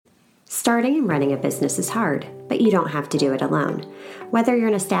Starting and running a business is hard, but you don't have to do it alone. Whether you're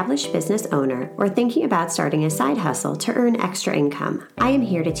an established business owner or thinking about starting a side hustle to earn extra income, I am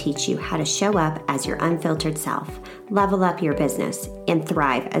here to teach you how to show up as your unfiltered self, level up your business, and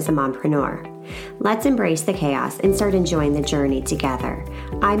thrive as a mompreneur. Let's embrace the chaos and start enjoying the journey together.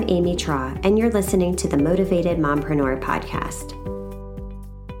 I'm Amy Traw, and you're listening to the Motivated Mompreneur Podcast.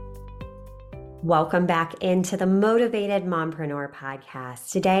 Welcome back into the Motivated Mompreneur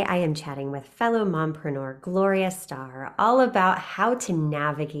Podcast. Today I am chatting with fellow mompreneur Gloria Starr all about how to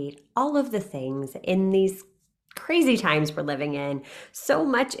navigate all of the things in these crazy times we're living in. So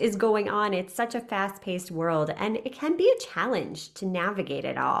much is going on. It's such a fast-paced world, and it can be a challenge to navigate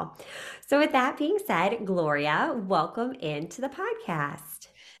it all. So with that being said, Gloria, welcome into the podcast.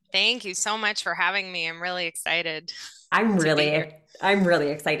 Thank you so much for having me. I'm really excited. I'm really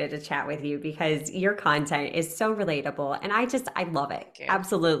excited to chat with you because your content is so relatable and I love it.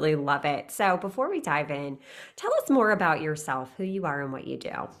 Absolutely love it. So before we dive in, tell us more about yourself, who you are and what you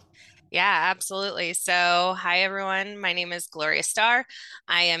do. Yeah, absolutely. So, hi everyone. My name is Gloria Starr.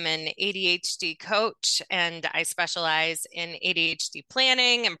 I am an ADHD coach and I specialize in ADHD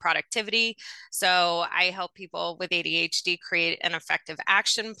planning and productivity. So, I help people with ADHD create an effective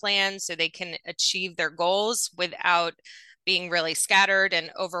action plan so they can achieve their goals without being really scattered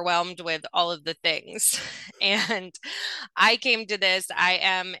and overwhelmed with all of the things. And I came to this, I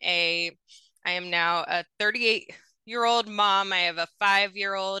am now a 38-year-old mom. I have a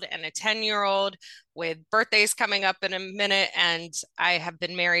 5-year-old and a 10-year-old with birthdays coming up in a minute. And I have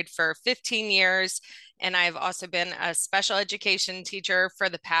been married for 15 years. And I've also been a special education teacher for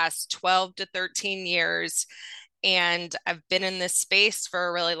the past 12 to 13 years. And I've been in this space for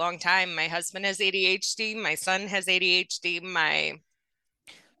a really long time. My husband has ADHD. My son has ADHD.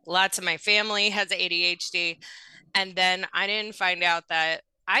 Lots of my family has ADHD. And then I didn't find out that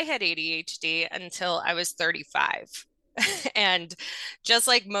I had ADHD until I was 35. And just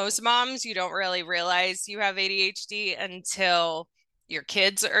like most moms, you don't really realize you have ADHD until your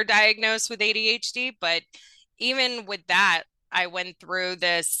kids are diagnosed with ADHD. But even with that, I went through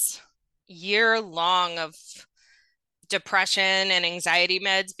this year long of depression and anxiety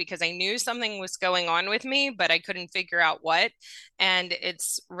meds because I knew something was going on with me, but I couldn't figure out what. And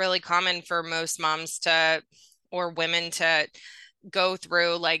it's really common for most moms or women to go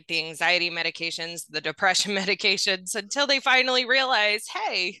through like the anxiety medications, the depression medications until they finally realize,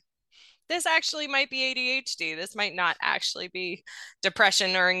 hey, this actually might be ADHD. This might not actually be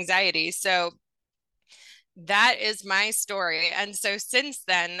depression or anxiety. So that is my story. And so since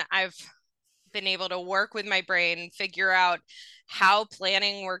then, I've been able to work with my brain, figure out how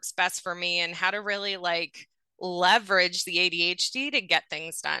planning works best for me and how to really like leverage the ADHD to get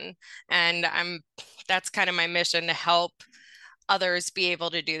things done. And that's kind of my mission, to help others be able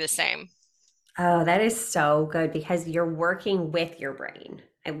to do the same. Oh, that is so good because you're working with your brain.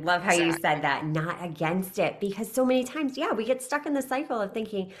 I love how you said that, not against it, because so many times, yeah, we get stuck in the cycle of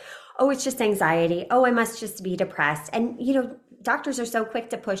thinking, oh, it's just anxiety. Oh, I must just be depressed. And, doctors are so quick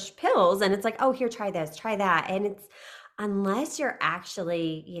to push pills and it's like, oh, here, try this, try that. And it's unless you're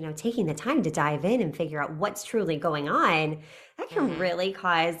actually, taking the time to dive in and figure out what's truly going on, that can really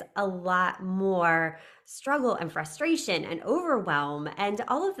cause a lot more struggle and frustration and overwhelm and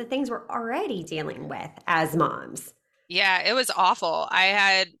all of the things we're already dealing with as moms. Yeah, it was awful.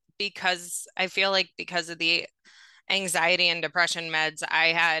 Because I feel like because of the anxiety and depression meds,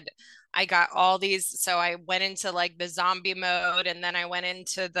 I got all these. So I went into like the zombie mode, and then I went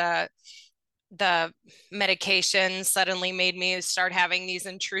into the medication suddenly made me start having these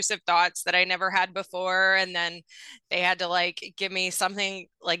intrusive thoughts that I never had before. And then they had to like give me something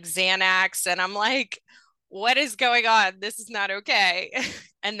like Xanax. And I'm like, what is going on? This is not okay.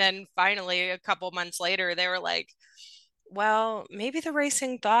 And then finally, a couple months later, they were like, well, maybe the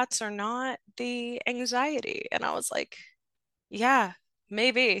racing thoughts are not the anxiety. And I was like, yeah,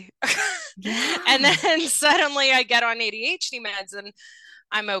 maybe. Yeah. And then suddenly I get on ADHD meds and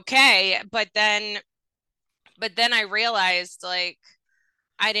I'm okay. But then I realized like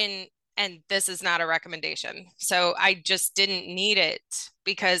I didn't, and this is not a recommendation. So I just didn't need it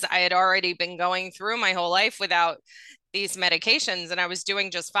because I had already been going through my whole life without these medications and I was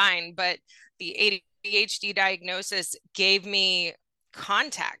doing just fine. But the ADHD diagnosis gave me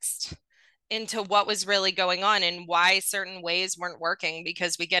context into what was really going on and why certain ways weren't working,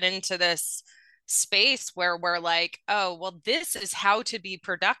 because we get into this space where we're like, oh, well, this is how to be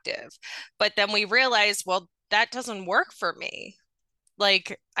productive. But then we realize, well, that doesn't work for me.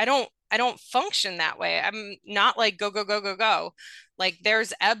 Like, I don't function that way. I'm not like go, go, go, go, go. Like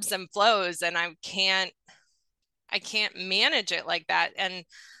there's ebbs and flows and I can't manage it like that. And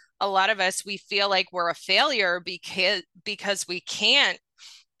a lot of us, we feel like we're a failure because we can't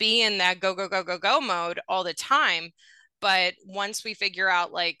be in that go, go, go, go, go mode all the time. But once we figure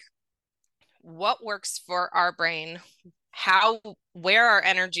out like what works for our brain, how, where our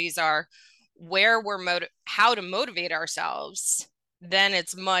energies are, how to motivate ourselves, then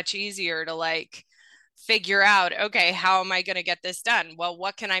it's much easier to like figure out, okay, how am I going to get this done? Well,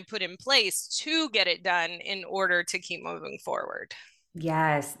 what can I put in place to get it done in order to keep moving forward?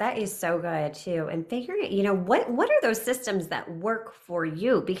 Yes, that is so good too. And figuring, what are those systems that work for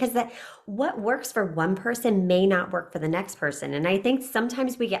you? Because that what works for one person may not work for the next person. And I think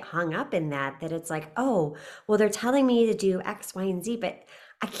sometimes we get hung up in that it's like, oh, well, they're telling me to do X, Y, and Z, but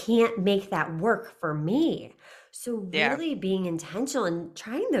I can't make that work for me. So Yeah. really being intentional and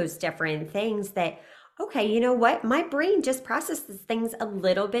trying those different things that, okay, you know what? My brain just processes things a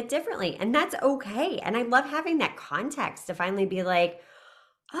little bit differently, and that's okay. And I love having that context to finally be like,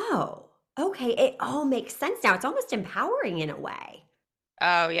 oh, okay. It all makes sense now. It's almost empowering in a way.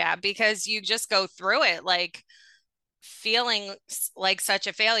 Oh, yeah, because you just go through it like feeling like such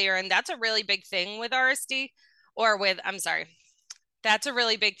a failure. And that's a really big thing with RSD or with, I'm sorry, that's a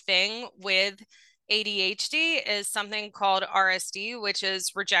really big thing with ADHD is something called RSD, which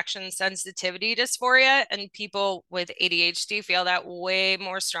is rejection sensitivity dysphoria. And people with ADHD feel that way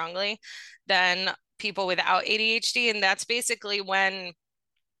more strongly than people without ADHD. And that's basically when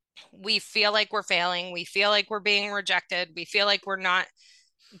we feel like we're failing, we feel like we're being rejected, we feel like we're not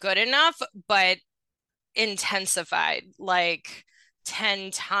good enough, but intensified like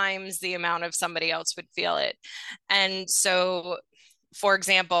 10 times the amount of somebody else would feel it. And so, for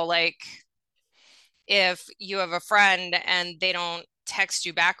example, like if you have a friend and they don't text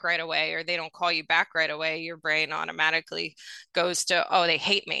you back right away or they don't call you back right away, your brain automatically goes to, oh, they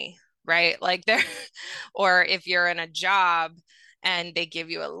hate me, right? Like they're, or if you're in a job and they give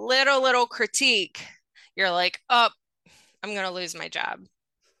you a little critique, you're like, oh, I'm going to lose my job.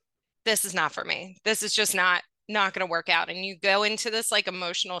 This is not for me. This is just not going to work out. And you go into this like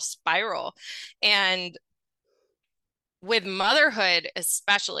emotional spiral. And with motherhood,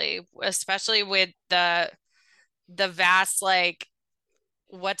 especially with the vast like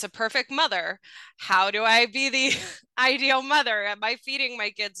what's a perfect mother? How do I be the ideal mother? Am I feeding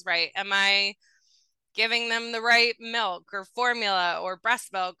my kids right? Am I giving them the right milk or formula or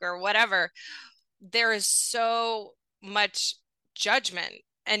breast milk or whatever? There is so much judgment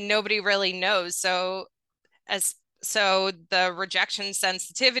and nobody really knows. As so the rejection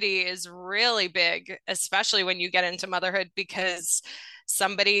sensitivity is really big, especially when you get into motherhood, because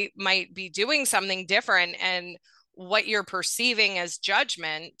somebody might be doing something different and what you're perceiving as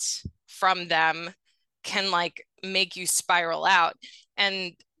judgment from them can like make you spiral out.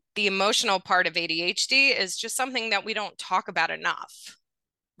 And the emotional part of ADHD is just something that we don't talk about enough,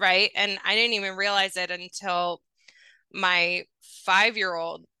 right? And I didn't even realize it until my 5 year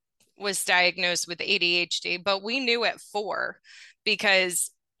old was diagnosed with ADHD, but we knew at 4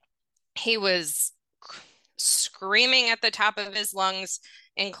 because he was screaming at the top of his lungs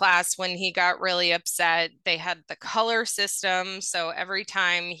in class when he got really upset. They had the color system. So every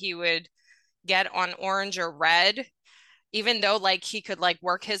time he would get on orange or red, even though like he could like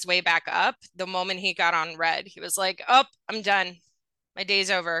work his way back up, the moment he got on red, he was like, "Oh, I'm done. My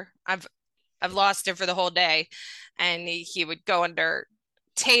day's over. I've lost it for the whole day." And he would go under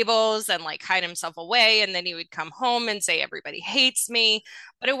tables and like hide himself away. And then he would come home and say, everybody hates me.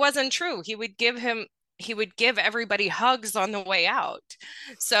 But it wasn't true. He would give everybody hugs on the way out.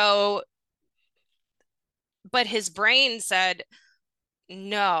 So, but his brain said,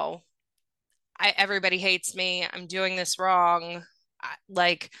 no, everybody hates me. I'm doing this wrong.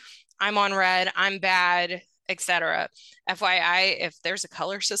 Like I'm on red, I'm bad, etc. FYI, if there's a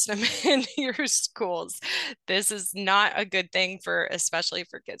color system in your schools, this is not a good thing for especially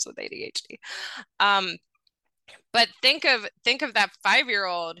for kids with ADHD. Um, but think of that 5 year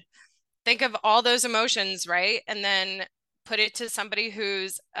old, think of all those emotions, right? And then put it to somebody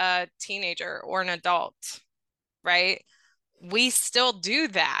who's a teenager or an adult, right? We still do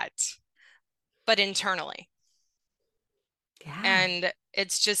that, but internally. Yeah. And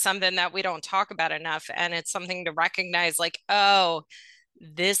it's just something that we don't talk about enough. And it's something to recognize like, oh,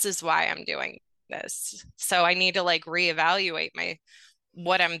 this is why I'm doing this. So I need to like reevaluate my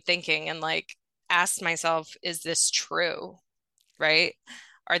what I'm thinking and like ask myself, is this true? Right?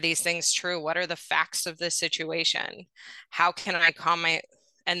 Are these things true? What are the facts of this situation? How can I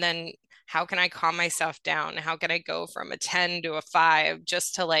and then how can I calm myself down? How can I go from a 10 to a 5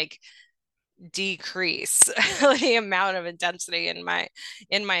 just to like decrease the amount of intensity in my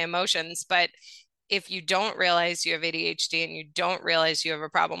emotions? But if you don't realize you have ADHD and you don't realize you have a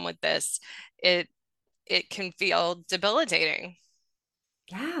problem with this, it it can feel debilitating.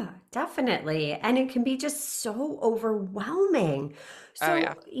 Yeah, definitely. And it can be just so overwhelming. Oh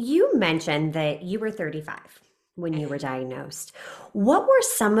yeah. So, you mentioned that you were 35 when you were Mhm. diagnosed. What were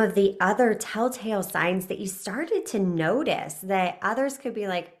some of the other telltale signs that you started to notice that others could be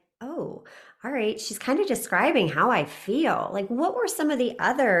like, oh, all right, she's kind of describing how I feel. Like, what were some of the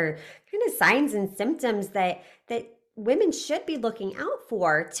other kind of signs and symptoms that women should be looking out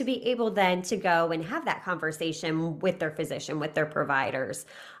for to be able then to go and have that conversation with their physician, with their providers?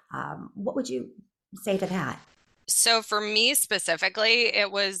 What would you say to that? So for me specifically,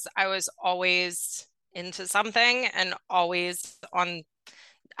 it was I was always into something and always on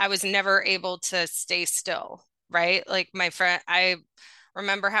I was never able to stay still, right? Like my friend, I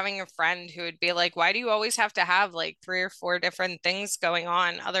remember having a friend who would be like, "Why do you always have to have like three or four different things going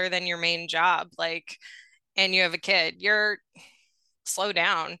on other than your main job? Like, and you have a kid, you're slow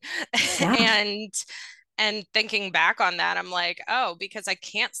down." Yeah, And thinking back on that, I'm like, "Oh, because I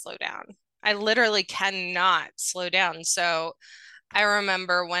can't slow down. I literally cannot slow down." So I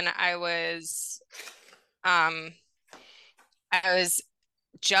remember when um I was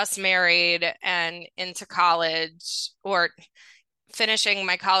just married and into college or finishing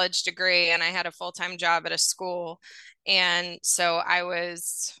my college degree, and I had a full-time job at a school. And so I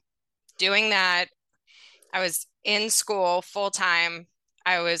was doing that. I was in school full time.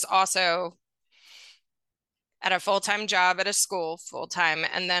 I was also at a full-time job at a school full time.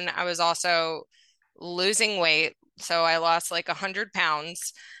 And then I was also losing weight. So I lost like 100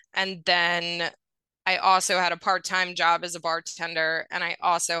 pounds. And then I also had a part-time job as a bartender. And I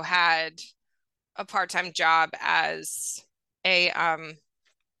also had a part-time job as a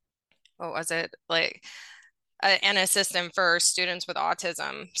what was it like an assistant for students with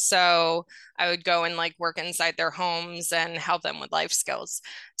autism. So I would go and like work inside their homes and help them with life skills.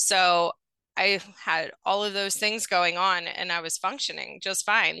 So I had all of those things going on and I was functioning just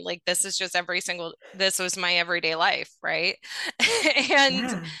fine. Like this was my everyday life, right? and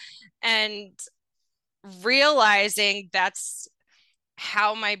yeah, and realizing that's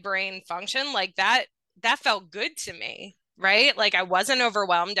how my brain functioned, like that felt good to me, right? Like I wasn't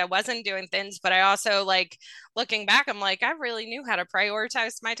overwhelmed, I wasn't doing things, but I also like looking back, I'm like, I really knew how to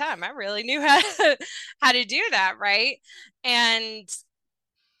prioritize my time. I really knew how to, how to do that, right? And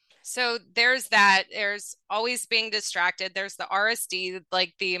so there's that. There's always being distracted. There's the RSD,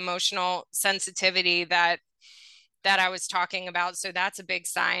 like the emotional sensitivity that I was talking about. So that's a big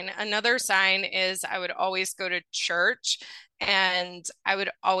sign. Another sign is I would always go to church and I would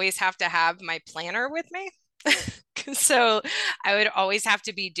always have to have my planner with me. So I would always have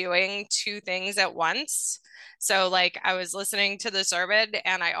to be doing two things at once. So like I was listening to the sermon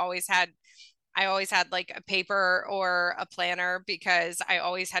and I always had like a paper or a planner because I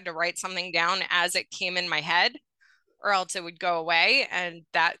always had to write something down as it came in my head or else it would go away and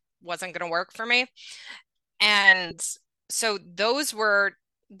that wasn't going to work for me. And so those were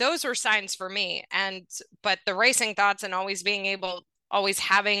signs for me. And but the racing thoughts and always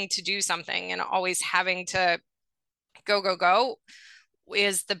having to do something and always having to go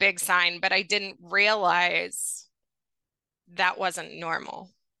is the big sign, but I didn't realize that wasn't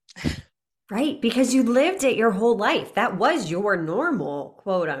normal. right. Because you lived it your whole life. That was your normal,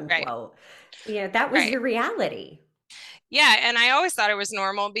 quote Right. unquote. You know, that was Right. your reality. Yeah, and I always thought it was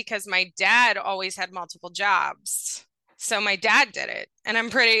normal because my dad always had multiple jobs. So my dad did it. And I'm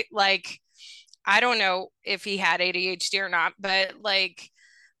pretty like I don't know if he had ADHD or not, but like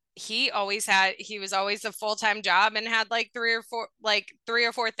he was always a full-time job and had like three or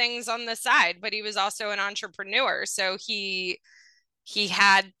four things on the side, but he was also an entrepreneur. So he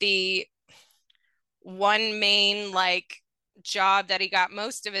had the one main like job that he got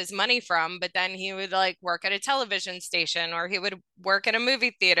most of his money from, but then he would like work at a television station or he would work at a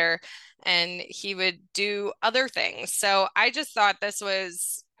movie theater and he would do other things. So I just thought this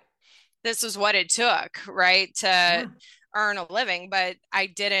was what it took, right, to Yeah. earn a living, but I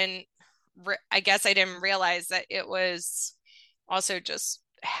guess I didn't realize that it was also just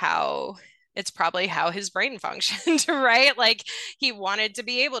how it's probably how his brain functioned, right? Like he wanted to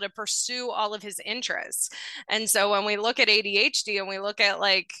be able to pursue all of his interests. And so when we look at ADHD and we look at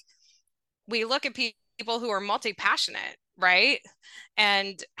people who are multi-passionate, right?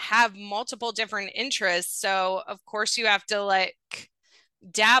 And have multiple different interests. So of course you have to like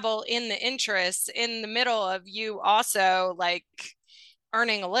dabble in the interests in the middle of you also like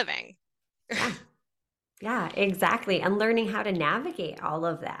earning a living. Yeah. Yeah, exactly. And learning how to navigate all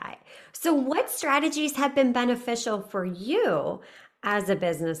of that. So, what strategies have been beneficial for you as a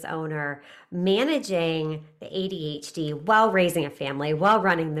business owner, managing the ADHD while raising a family, while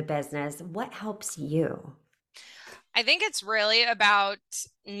running the business, what helps you? I think it's really about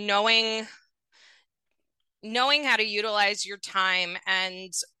knowing knowing how to utilize your time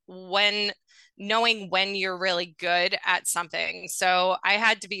and when knowing when you're really good at something. So I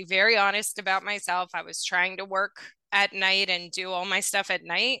had to be very honest about myself. I was trying to work at night and do all my stuff at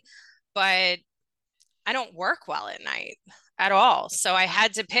night, but I don't work well at night at all. So I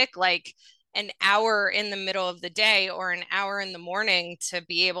had to pick like an hour in the middle of the day or an hour in the morning to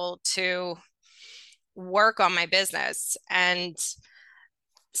be able to work on my business. And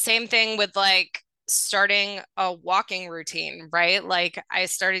same thing with like starting a walking routine, right? Like I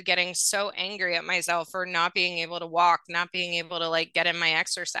started getting so angry at myself for not being able to walk, not being able to like get in my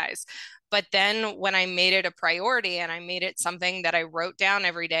exercise. But then when I made it a priority and I made it something that I wrote down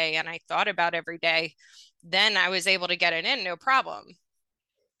every day and I thought about every day, then I was able to get it in, no problem.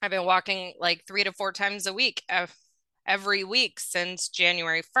 I've been walking like 3 to 4 times a week, every week since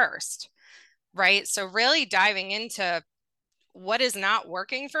January 1st, right? So really diving into what is not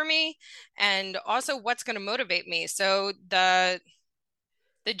working for me and also what's going to motivate me. So the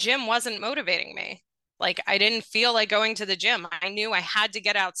gym wasn't motivating me. Like I didn't feel like going to the gym. I knew I had to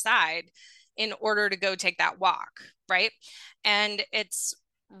get outside in order to go take that walk, right? And it's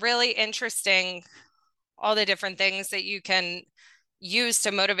really interesting all the different things that you can use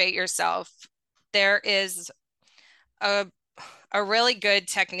to motivate yourself. There is a a really good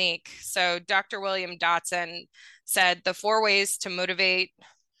technique. So Dr. William Dotson said the 4 ways to motivate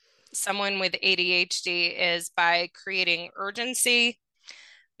someone with ADHD is by creating urgency,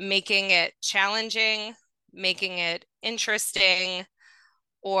 making it challenging, making it interesting,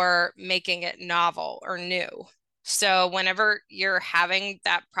 or making it novel or new. So, whenever you're having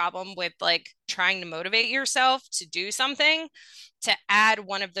that problem with like trying to motivate yourself to do something, to add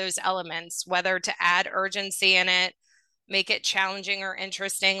one of those elements, whether to add urgency in it, make it challenging or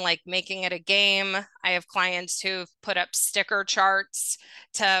interesting, like making it a game. I have clients who've put up sticker charts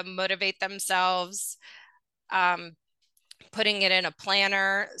to motivate themselves, um, putting it in a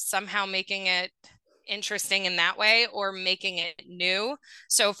planner, somehow making it interesting in that way or making it new.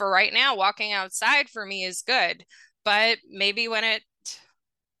 So for right now, walking outside for me is good, but maybe when it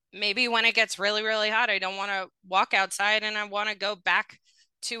gets really really hot, I don't want to walk outside and I want to go back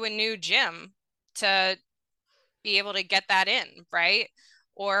to a new gym to be able to get that in, right?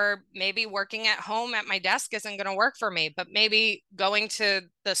 Or maybe working at home at my desk isn't going to work for me, but maybe going to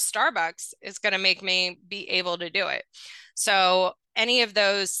the Starbucks is going to make me be able to do it. So, any of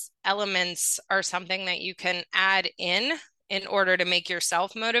those elements are something that you can add in order to make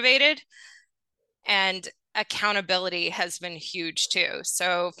yourself motivated. And accountability has been huge too.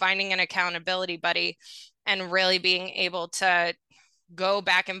 So, finding an accountability buddy and really being able to go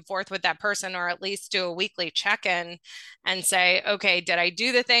back and forth with that person or at least do a weekly check-in and say, okay, did I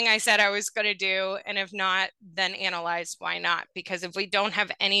do the thing I said I was going to do? And if not, then analyze why not. Because if we don't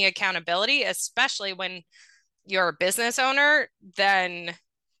have any accountability, especially when you're a business owner, then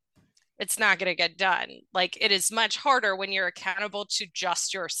it's not going to get done. Like it is much harder when you're accountable to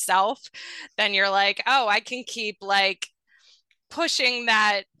just yourself. Then you're like, oh, I can keep like pushing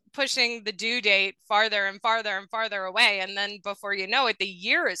the due date farther and farther and farther away, and then before you know it the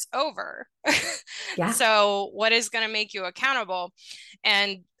year is over. Yeah. So what is going to make you accountable?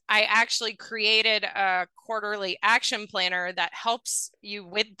 And I actually created a quarterly action planner that helps you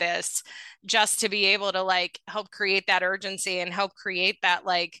with this, just to be able to like help create that urgency and help create that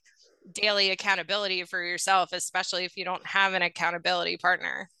like daily accountability for yourself, especially if you don't have an accountability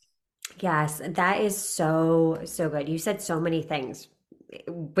partner. Yes, that is so, so good. You said so many things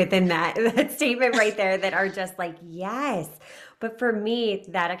within that, that statement right there that are just like, yes. But for me,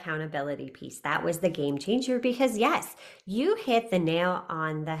 that accountability piece, that was the game changer because, yes, you hit the nail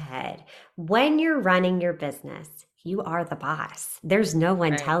on the head. When you're running your business, you are the boss. There's no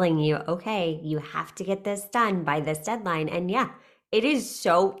one Right. telling you, okay, you have to get this done by this deadline. And yeah, it is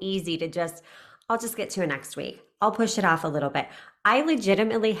so easy to just, I'll just get to it next week. I'll push it off a little bit. I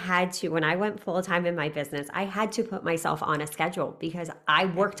legitimately had to, when I went full time in my business, I had to put myself on a schedule because I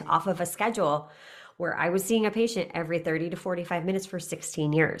worked Mm-hmm. off of a schedule where I was seeing a patient every 30 to 45 minutes for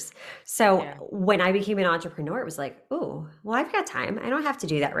 16 years. So Yeah. when I became an entrepreneur, it was like, oh, well, I've got time. I don't have to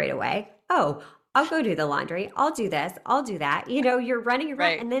do that right away. Oh, I'll go do the laundry. I'll do this. I'll do that. You know, you're running around.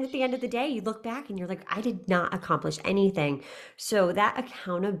 Right. And then at the end of the day, you look back and you're like, I did not accomplish anything. So that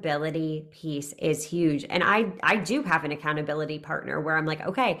accountability piece is huge. And I do have an accountability partner where I'm like,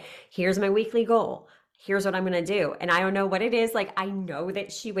 okay, here's my weekly goal. here's what I'm going to do. And I don't know what it is. Like, I know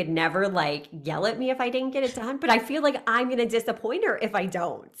that she would never like yell at me if I didn't get it done, but I feel like I'm going to disappoint her if I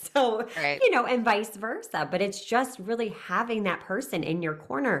don't. So, Right. and vice versa. But it's just really having that person in your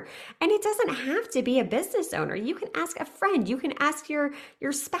corner. And it doesn't have to be a business owner. You can ask a friend, you can ask your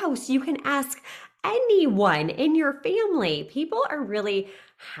spouse, you can ask anyone in your family. People are really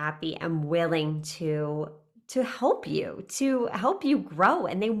happy and willing to help you grow,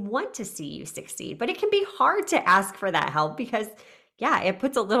 and they want to see you succeed, but it can be hard to ask for that help because yeah, it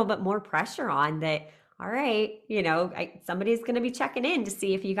puts a little bit more pressure on that. All right, somebody's going to be checking in to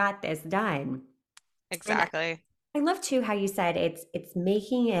see if you got this done. And Exactly. I love too how you said it's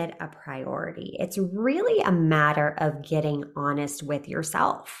making it a priority. It's really a matter of getting honest with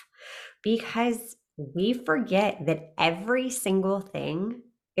yourself, because we forget that every single thing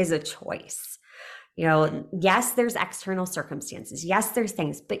is a choice. Yes, there's external circumstances. Yes, there's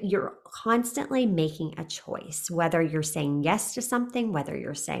things, but you're constantly making a choice, whether you're saying yes to something, whether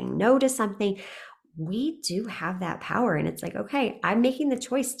you're saying no to something. We do have that power. And it's like, okay, I'm making the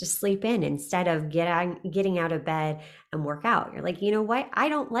choice to sleep in instead of getting out of bed and work out. You're like, you know what? I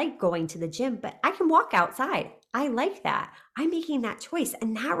don't like going to the gym, but I can walk outside. I like that. I'm making that choice.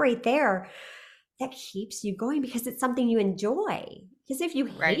 And that right there, that keeps you going because it's something you enjoy. Because if you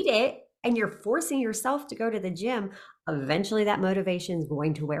Right. hate it and you're forcing yourself to go to the gym, eventually that motivation is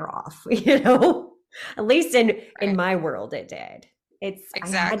going to wear off, At least in Right. my world it did. I had to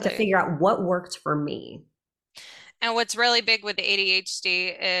Exactly. figure out what worked for me. And what's really big with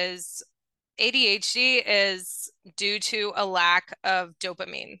ADHD is due to a lack of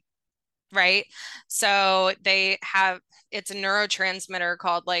dopamine, right? So it's a neurotransmitter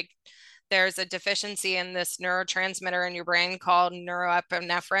called like, there's a deficiency in this neurotransmitter in your brain called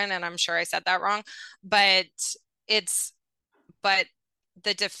neuroepinephrine, and I'm sure I said that wrong, but it's, but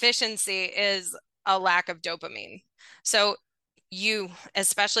the deficiency is a lack of dopamine. So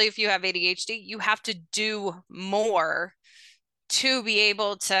especially if you have ADHD, you have to do more to be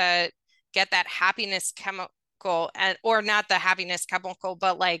able to get that happiness chemical, and or not the happiness chemical,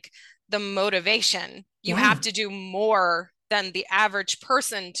 but like the motivation. You have Yeah. to do more than the average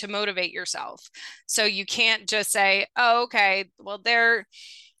person to motivate yourself. So you can't just say, "Oh, okay, well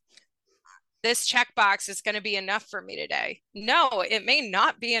this checkbox is going to be enough for me today." No, it may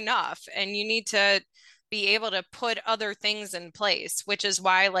not be enough, and you need to be able to put other things in place, which is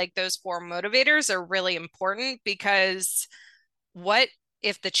why like those four motivators are really important. Because what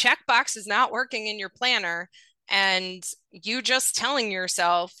if the checkbox is not working in your planner, and you just telling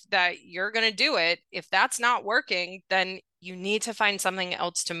yourself that you're going to do it, if that's not working, then you need to find something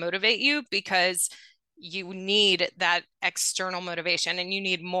else to motivate you, because you need that external motivation and you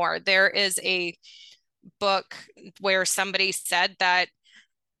need more. There is a book where somebody said that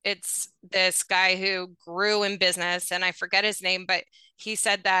it's this guy who grew in business, and I forget his name, but he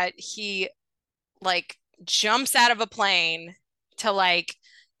said that he like jumps out of a plane to like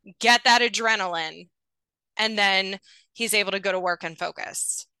get that adrenaline, and then he's able to go to work and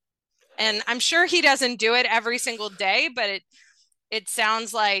focus. And I'm sure he doesn't do it every single day, but it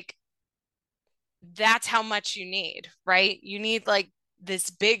sounds like that's how much you need, right? You need like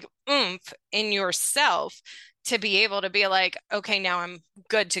this big oomph in yourself to be able to be like, okay, now I'm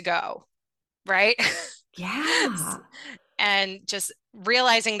good to go, right? Yeah. And just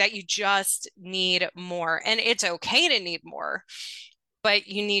realizing that you just need more, and it's okay to need more, but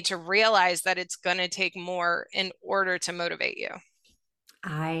you need to realize that it's going to take more in order to motivate you.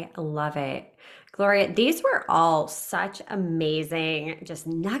 I love it. Gloria, these were all such amazing, just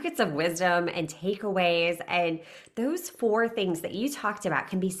nuggets of wisdom and takeaways. And those four things that you talked about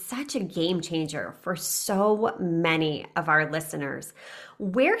can be such a game changer for so many of our listeners.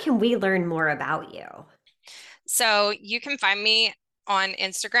 Where can we learn more about you? So you can find me on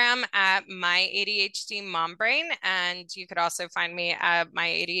Instagram at my ADHD mom brain, and you could also find me at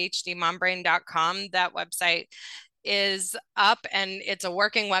myadhdmombrain.com. That website is up and it's a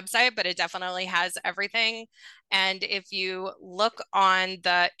working website, but it definitely has everything. And if you look on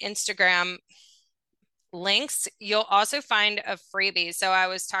the Instagram links, you'll also find a freebie. So I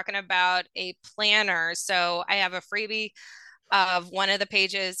was talking about a planner. So I have a freebie of one of the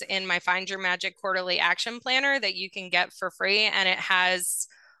pages in my Find Your Magic Quarterly Action Planner that you can get for free. And it has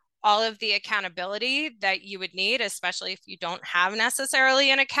all of the accountability that you would need, especially if you don't have necessarily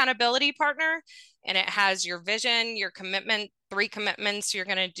an accountability partner. And it has your vision, your commitment, 3 commitments you're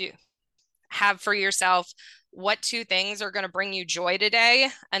going to have for yourself, what 2 things are going to bring you joy today.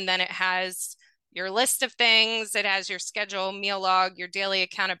 And then it has your list of things, it has your schedule, meal log, your daily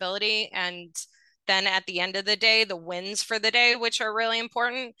accountability, and then at the end of the day, the wins for the day, which are really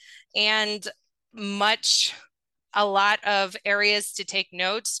important. And much a lot of areas to take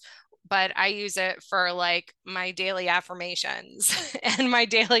notes, but I use it for like my daily affirmations and my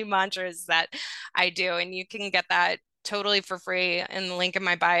daily mantras that I do. And you can get that totally for free in the link in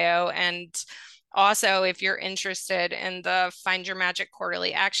my bio. And also, if you're interested in the Find Your Magic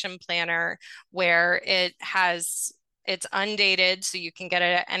Quarterly Action Planner, where it's undated, so you can get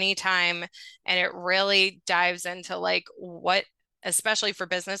it at any time. And it really dives into like especially for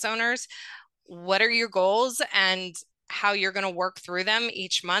business owners, what are your goals and how you're going to work through them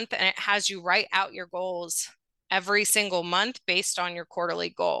each month. And it has you write out your goals every single month based on your quarterly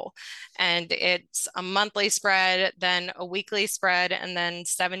goal. And it's a monthly spread, then a weekly spread, and then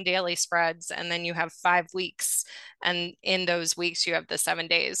 7 daily spreads. And then you have 5 weeks. And in those weeks, you have the 7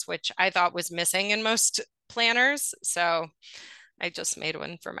 days, which I thought was missing in most planners. So I just made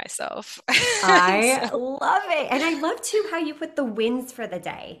one for myself. I So, love it. And I love too how you put the wins for the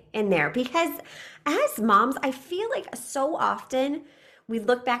day in there because as moms, I feel like so often we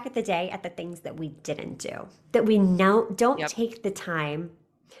look back at the day at the things that we didn't do, that we now don't yep. take the time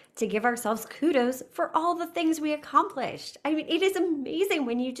to give ourselves kudos for all the things we accomplished. I mean, it is amazing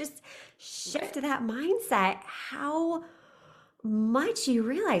when you just shift that mindset, how much you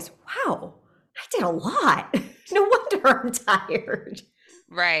realize, wow, I did a lot. No wonder I'm tired.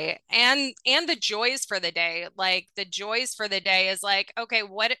 Right. And the joys for the day. Like the joys for the day is like, okay,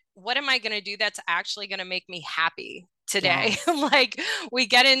 what am I going to do that's actually going to make me happy today? Yes. Like we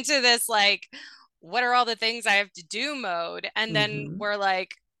get into this like what are all the things I have to do mode and then Hmm. we're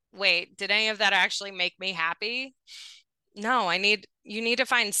like, wait, did any of that actually make me happy? No, you need to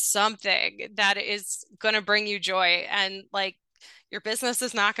find something that is going to bring you joy and like your business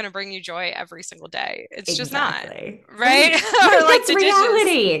is not going to bring you joy every single day. It's just not, Exactly. right? Right. Right. Or like That's the dishes.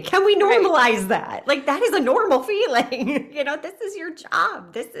 reality. Can we Right. normalize that? Like, that is a normal feeling. This is your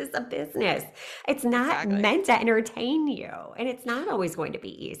job. This is a business. It's not Exactly. meant to entertain you, and it's not always going to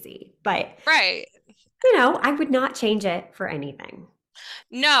be easy. But, Right. I would not change it for anything.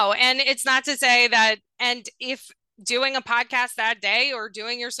 No, and it's not to say that, and if doing a podcast that day or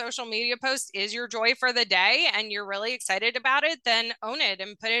doing your social media post is your joy for the day and you're really excited about it, then own it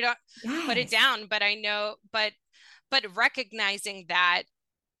and put it Yes. down. But I know, but recognizing that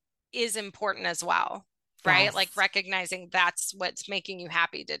is important as well. Right. Like Yes. recognizing that's what's making you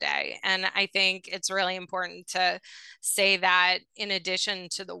happy today. And I think it's really important to say that in addition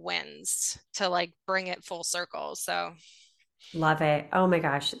to the wins to like bring it full circle. So Love it. Oh my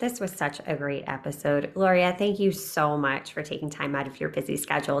gosh, this was such a great episode. Gloria, thank you so much for taking time out of your busy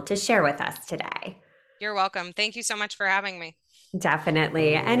schedule to share with us today. you're welcome. Thank you so much for having me.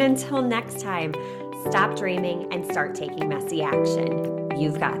 Definitely. And until next time, stop dreaming and start taking messy action.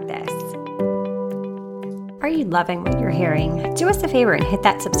 You've got this. Are you loving what you're hearing? Do us a favor and hit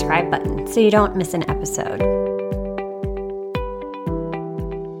that subscribe button so you don't miss an episode.